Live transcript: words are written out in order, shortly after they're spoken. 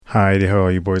Hi to all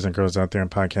you boys and girls out there in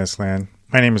podcast land.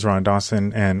 My name is Ron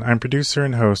Dawson, and I'm producer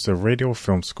and host of Radio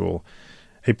Film School,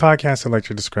 a podcast I like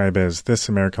to describe as This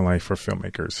American Life for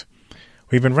Filmmakers.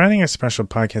 We've been running a special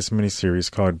podcast miniseries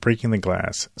called Breaking the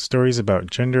Glass, stories about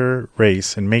gender,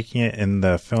 race, and making it in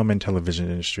the film and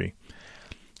television industry.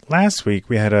 Last week,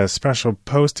 we had a special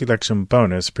post-election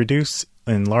bonus produced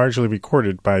and largely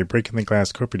recorded by Breaking the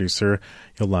Glass co-producer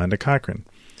Yolanda Cochran.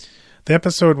 The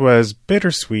episode was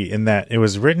bittersweet in that it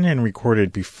was written and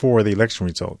recorded before the election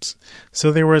results,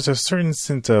 so there was a certain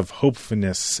sense of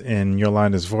hopefulness in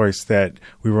Yolanda's voice that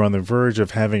we were on the verge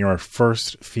of having our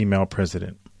first female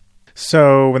president.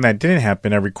 So when that didn't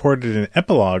happen, I recorded an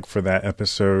epilogue for that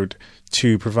episode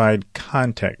to provide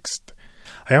context.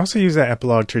 I also used that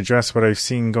epilogue to address what I've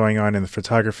seen going on in the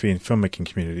photography and filmmaking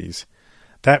communities.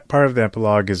 That part of the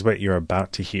epilogue is what you're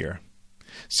about to hear.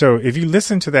 So if you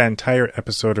listen to that entire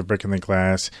episode of Breaking the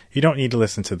Glass, you don't need to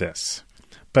listen to this.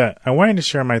 But I wanted to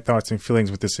share my thoughts and feelings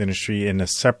with this industry in a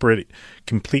separate,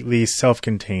 completely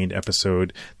self-contained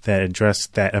episode that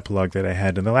addressed that epilogue that I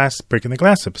had in the last Breaking the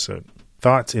Glass episode.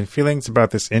 Thoughts and feelings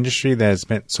about this industry that has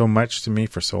meant so much to me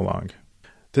for so long.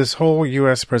 This whole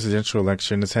U.S. presidential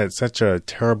election has had such a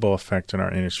terrible effect on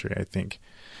our industry, I think.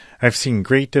 I've seen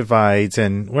great divides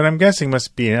and what I'm guessing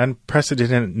must be an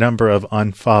unprecedented number of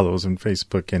unfollows on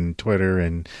Facebook and Twitter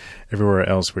and everywhere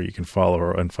else where you can follow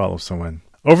or unfollow someone.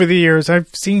 Over the years, I've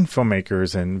seen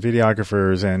filmmakers and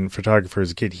videographers and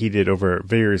photographers get heated over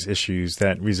various issues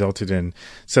that resulted in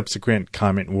subsequent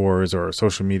comment wars or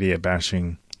social media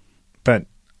bashing. But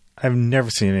I've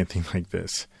never seen anything like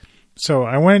this. So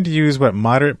I wanted to use what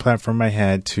moderate platform I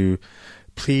had to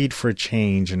plead for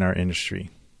change in our industry.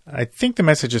 I think the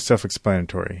message is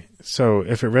self-explanatory, so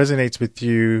if it resonates with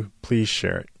you, please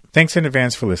share it. Thanks in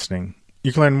advance for listening.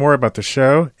 You can learn more about the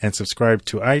show and subscribe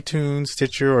to iTunes,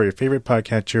 Stitcher, or your favorite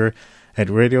podcatcher at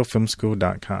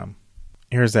radiofilmschool.com.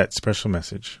 Here's that special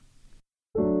message.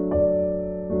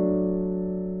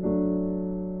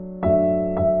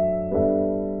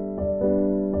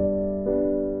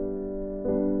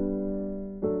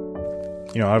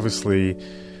 Obviously,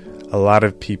 a lot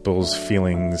of people's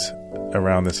feelings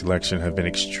around this election have been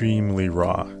extremely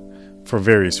raw for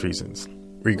various reasons.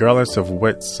 Regardless of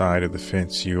what side of the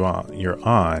fence you're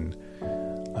on,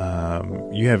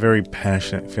 you have very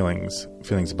passionate feelings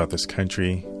about this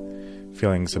country,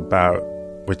 feelings about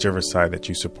whichever side that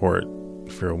you support.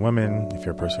 If you're a woman, if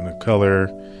you're a person of color,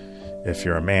 if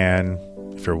you're a man,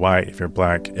 if you're white, if you're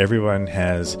black, everyone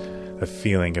has a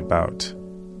feeling about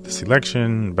this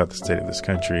election, about the state of this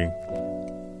country,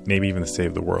 maybe even the state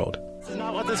of the world. This is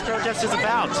not what this protest is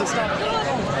about, so stop.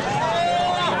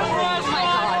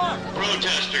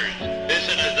 Protesters, this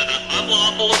is an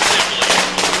unlawful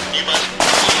assembly. You must...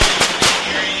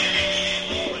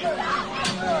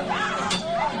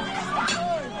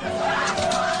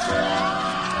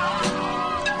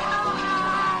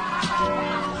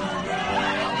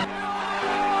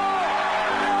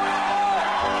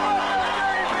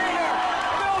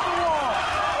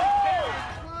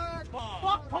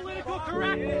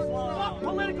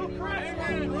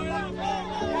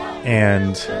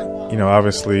 And,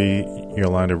 obviously,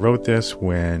 Yolanda wrote this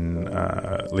when,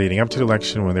 leading up to the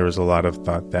election, when there was a lot of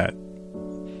thought that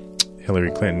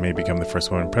Hillary Clinton may become the first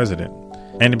woman president.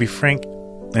 And to be frank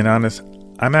and honest,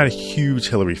 I'm not a huge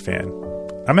Hillary fan.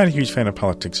 I'm not a huge fan of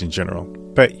politics in general.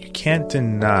 But you can't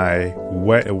deny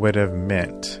what it would have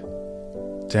meant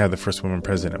to have the first woman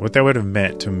president, what that would have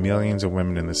meant to millions of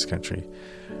women in this country.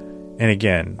 And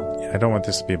again, I don't want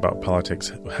this to be about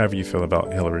politics, however you feel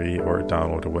about Hillary or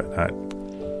Donald or whatnot.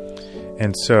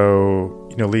 And so,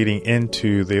 leading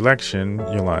into the election,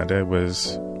 Yolanda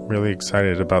was really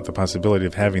excited about the possibility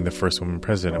of having the first woman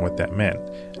president and what that meant.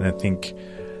 And I think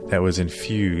that was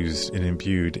infused and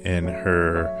imbued in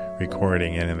her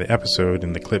recording and in the episode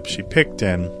and the clip she picked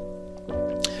and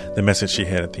the message she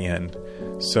had at the end.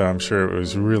 So I'm sure it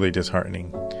was really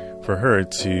disheartening for her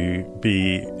to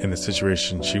be in the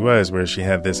situation she was, where she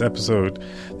had this episode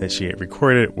that she had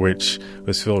recorded, which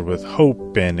was filled with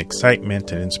hope and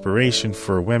excitement and inspiration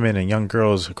for women and young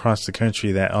girls across the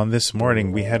country, that on this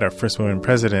morning we had our first woman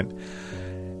president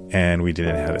and we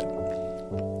didn't have it.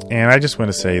 And I just want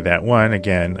to say that, one,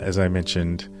 again, as I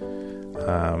mentioned,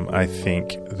 I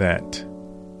think that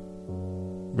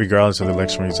regardless of the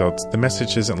election results, the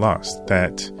message isn't lost,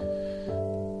 that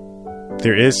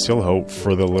there is still hope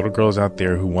for the little girls out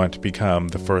there who want to become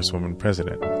the first woman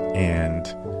president. And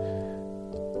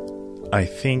I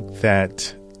think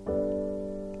that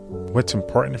what's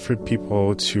important for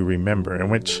people to remember, and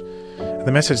which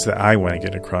the message that I want to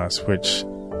get across, which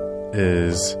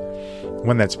is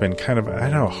one that's been kind of, I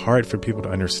don't know, hard for people to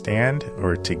understand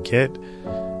or to get,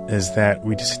 is that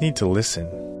we just need to listen.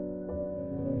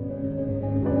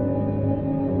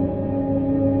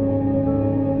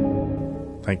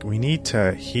 Like, we need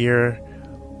to hear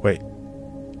what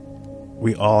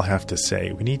we all have to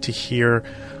say. We need to hear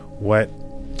what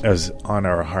is on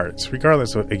our hearts,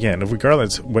 regardless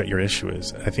of what your issue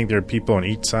is. I think there are people on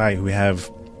each side who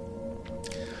have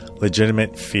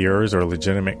legitimate fears or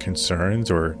legitimate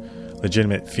concerns or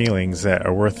legitimate feelings that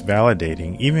are worth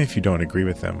validating, even if you don't agree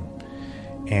with them.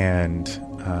 And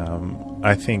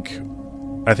I think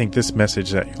this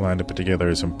message that Yolanda put together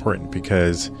is important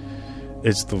because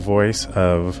it's the voice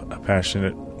of a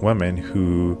passionate woman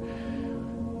who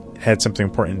had something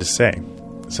important to say,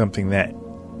 something that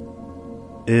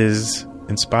is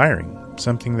inspiring,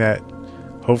 something that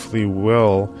hopefully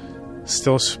will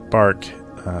still spark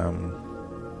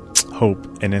hope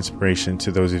and inspiration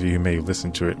to those of you who may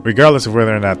listen to it, regardless of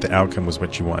whether or not the outcome was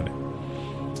what you wanted.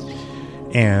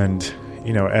 And,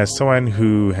 you know, as someone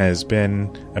who has been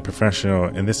a professional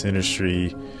in this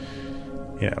industry,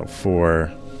 you know,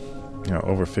 for, you know,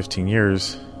 over 15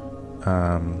 years,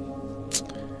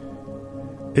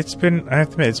 it's been, I have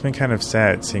to admit, it's been kind of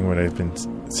sad seeing what I've been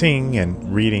seeing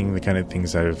and reading, the kind of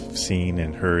things I've seen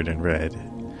and heard and read.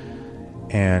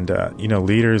 And, you know,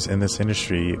 leaders in this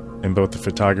industry, in both the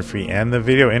photography and the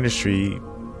video industry,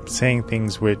 saying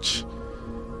things which,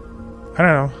 I don't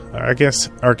know, I guess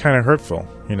are kind of hurtful,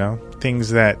 you know,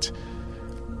 things that,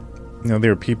 you know,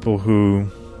 there are people who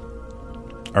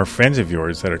are friends of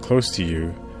yours that are close to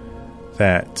you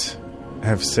that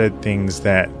have said things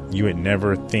that you would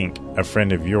never think a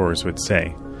friend of yours would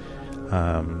say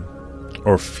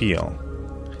or feel.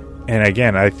 And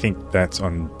again, I think that's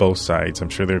on both sides. I'm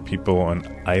sure there are people on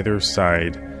either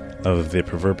side of the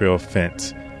proverbial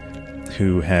fence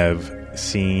who have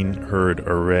seen, heard,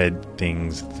 or read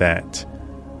things that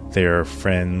their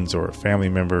friends or family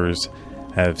members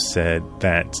have said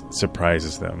that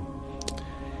surprises them.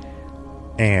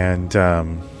 And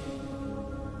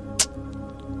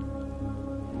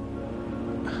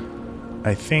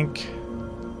I think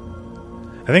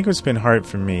what's been hard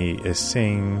for me is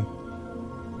seeing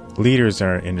leaders in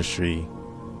our industry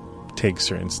take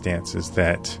certain stances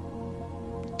that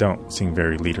don't seem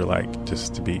very leader-like,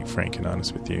 just to be frank and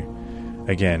honest with you.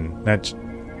 Again, not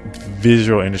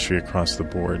visual industry across the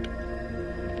board.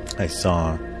 I saw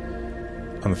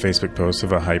on the Facebook post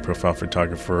of a high-profile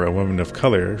photographer, a woman of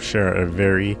color, share a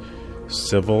very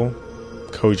civil,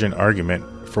 cogent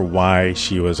argument for why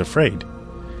she was afraid.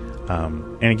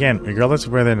 And again, regardless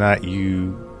of whether or not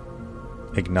you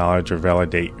acknowledge or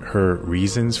validate her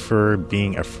reasons for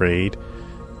being afraid,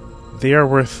 they are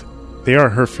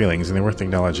her feelings and they're worth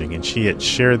acknowledging. And she had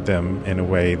shared them in a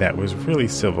way that was really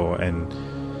civil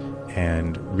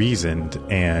and reasoned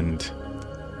and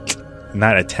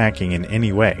not attacking in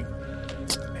any way.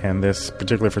 And this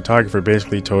particular photographer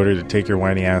basically told her to take your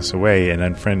whiny ass away and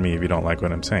unfriend me if you don't like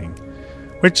what I'm saying,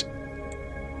 which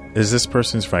is this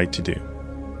person's right to do.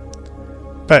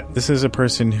 But this is a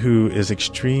person who is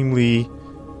extremely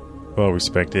well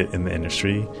respected in the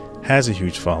industry, has a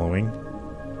huge following,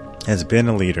 has been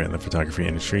a leader in the photography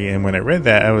industry. And when I read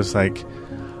that, I was like,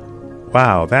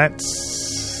 wow,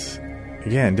 that's,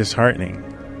 again, disheartening.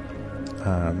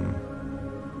 And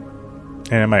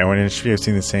in my own industry, I've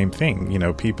seen the same thing. You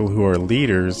know, people who are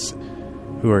leaders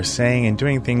who are saying and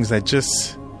doing things that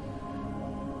just,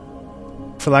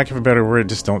 for lack of a better word,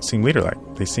 just don't seem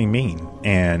leader-like. They seem mean.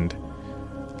 And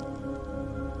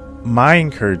my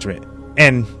encouragement,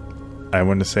 and I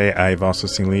want to say I've also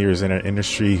seen leaders in our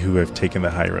industry who have taken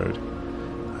the high road,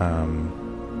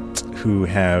 who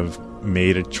have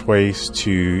made a choice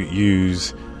to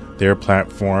use their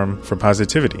platform for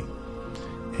positivity.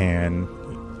 And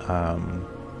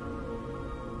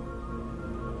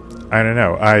I don't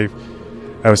know.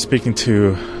 I was speaking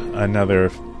to another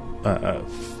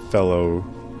fellow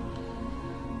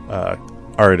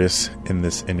artist in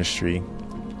this industry,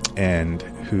 and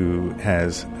who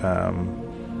has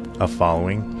a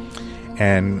following,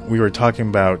 and we were talking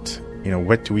about, you know,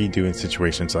 what do we do in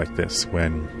situations like this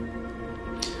when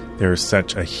there's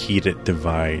such a heated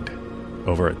divide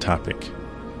over a topic?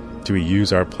 Do we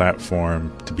use our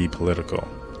platform to be political?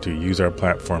 Do we use our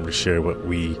platform to share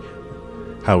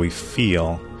how we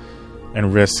feel,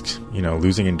 and risk, you know,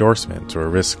 losing endorsements, or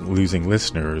risk losing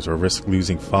listeners, or risk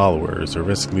losing followers, or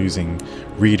risk losing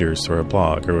readers to our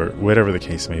blog, or whatever the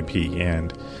case may be?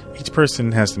 And each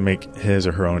person has to make his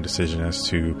or her own decision as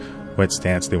to what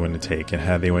stance they want to take and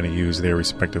how they want to use their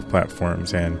respective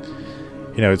platforms. And,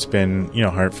 you know, it's been, you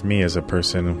know, hard for me as a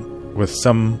person with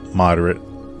some moderate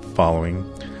following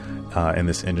in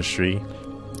this industry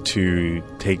to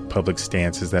take public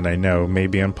stances that I know may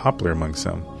be unpopular among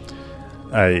some.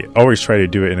 I always try to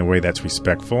do it in a way that's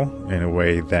respectful, in a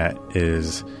way that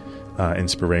is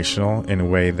inspirational, in a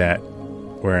way that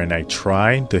wherein I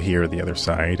try to hear the other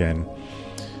side. And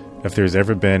if there's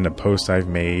ever been a post I've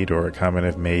made or a comment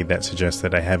I've made that suggests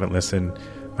that I haven't listened,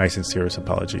 my sincerest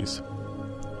apologies.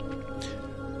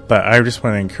 But I just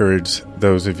want to encourage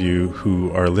those of you who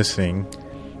are listening,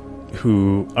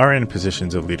 who are in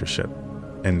positions of leadership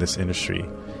in this industry.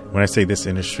 When I say this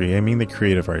industry, I mean the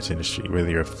creative arts industry, whether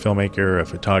you're a filmmaker, a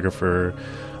photographer,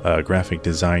 a graphic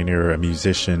designer, a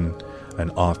musician, an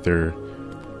author.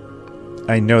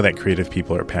 I know that creative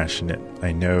people are passionate.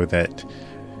 I know that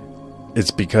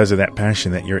it's because of that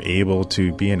passion that you're able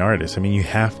to be an artist. I mean, you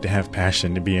have to have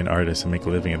passion to be an artist and make a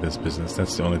living at this business.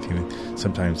 That's the only thing that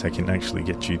sometimes that can actually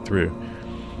get you through.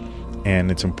 And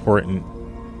it's important.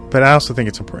 But I also think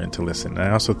it's important to listen.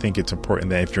 I also think it's important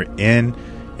that if you're in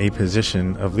a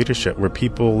position of leadership where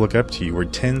people look up to you, where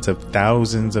tens of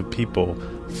thousands of people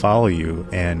follow you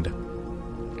and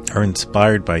are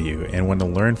inspired by you and want to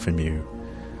learn from you,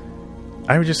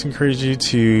 I would just encourage you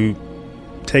to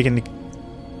take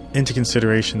into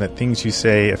consideration that things you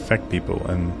say affect people,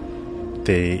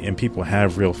 and people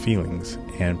have real feelings,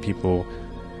 and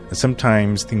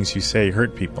sometimes things you say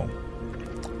hurt people.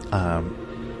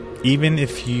 Even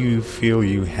if you feel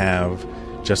you have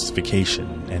justification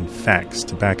and facts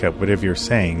to back up whatever you're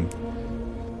saying,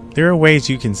 there are ways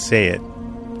you can say it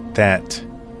that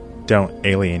don't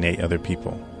alienate other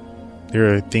people.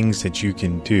 There are things that you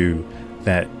can do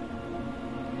that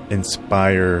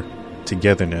inspire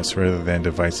togetherness rather than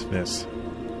divisiveness.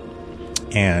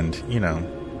 And,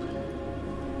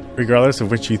 regardless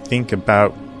of what you think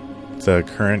about the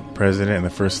current president and the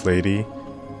first lady,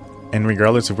 and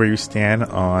regardless of where you stand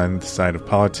on the side of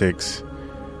politics,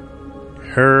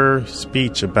 her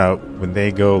speech about when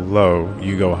they go low,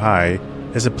 you go high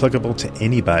is applicable to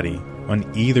anybody on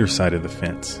either side of the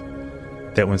fence.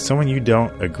 That when someone you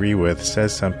don't agree with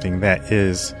says something that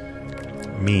is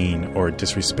mean or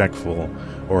disrespectful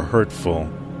or hurtful,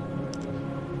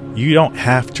 you don't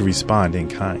have to respond in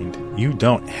kind. You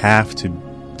don't have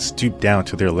to stoop down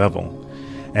to their level.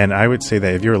 And I would say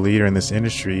that if you're a leader in this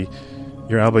industry,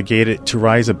 you're obligated to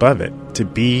rise above it, to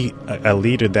be a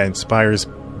leader that inspires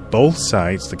both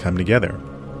sides to come together.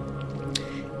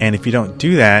 And if you don't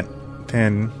do that,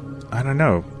 then I don't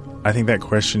know. I think that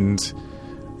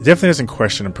definitely doesn't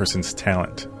question a person's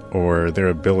talent or their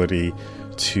ability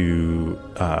to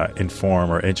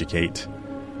inform or educate.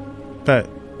 But,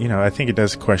 I think it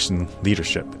does question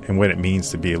leadership and what it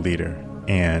means to be a leader.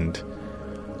 And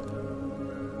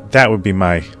that would be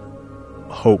my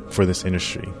hope for this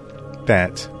industry.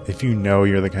 That if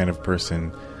you're the kind of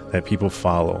person that people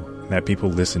follow, that people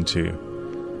listen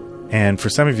to. And for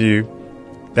some of you,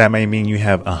 that may mean you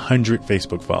have 100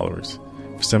 Facebook followers.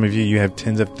 For some of you, you have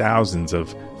tens of thousands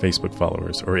of Facebook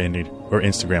followers or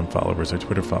Instagram followers or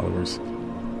Twitter followers.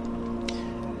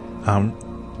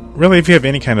 Really, if you have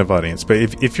any kind of audience. But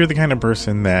if you're the kind of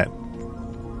person that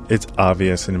it's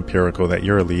obvious and empirical that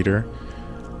you're a leader,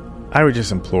 I would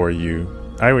just implore you.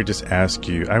 I would just ask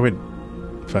you. I would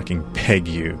fucking beg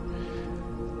you.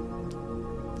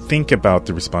 Think about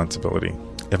the responsibility.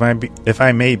 If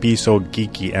I may be so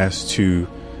geeky as to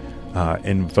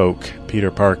invoke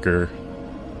Peter Parker's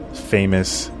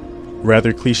famous,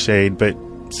 rather cliched, but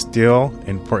still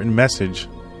important message: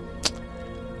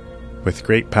 with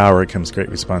great power comes great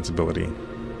responsibility.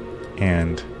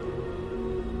 And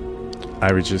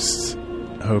I would just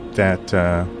hope that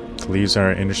the leaders of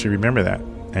our industry remember that,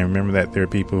 and remember that there are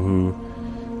people who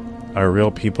are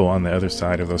real people on the other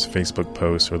side of those Facebook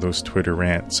posts or those Twitter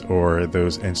rants or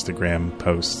those Instagram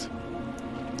posts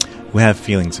who have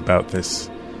feelings about this.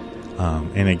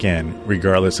 And again,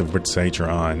 regardless of which side you're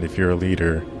on, if you're a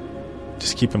leader,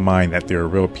 just keep in mind that there are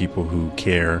real people who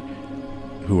care,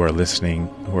 who are listening,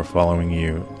 who are following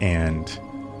you. And,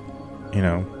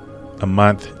 a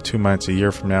month, 2 months, a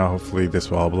year from now, hopefully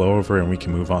this will all blow over and we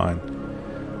can move on.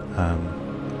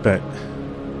 But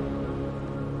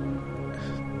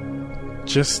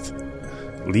just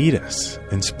lead us,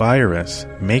 inspire us,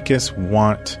 make us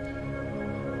want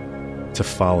to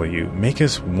follow you, make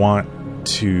us want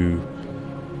to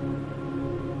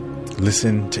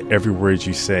listen to every word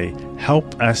you say.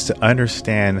 Help us to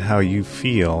understand how you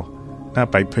feel,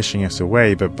 not by pushing us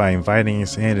away, but by inviting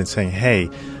us in and saying, hey,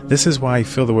 this is why I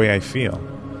feel the way I feel.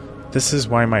 This is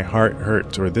why my heart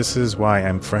hurts, or this is why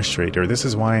I'm frustrated, or this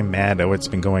is why I'm mad at what's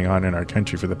been going on in our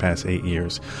country for the past 8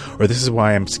 years, or this is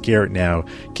why I'm scared now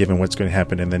given what's going to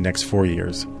happen in the next 4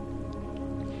 years.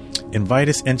 invite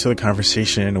us into the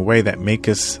conversation in a way that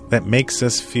makes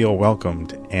us feel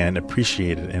welcomed and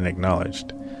appreciated and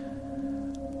acknowledged.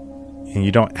 And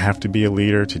you don't have to be a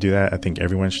leader to do that. I think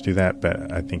everyone should do that,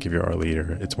 but I think if you're a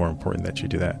leader, it's more important that you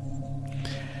do that.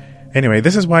 Anyway,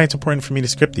 this is why it's important for me to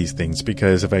script these things,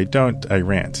 because if I don't, I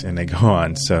rant and I go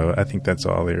on. So I think that's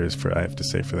all there is I have to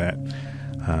say for that.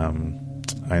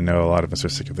 I know a lot of us are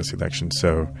sick of this election,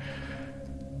 so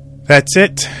that's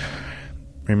it.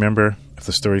 Remember, if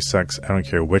the story sucks, I don't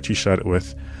care what you shot it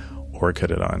with or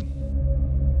cut it on.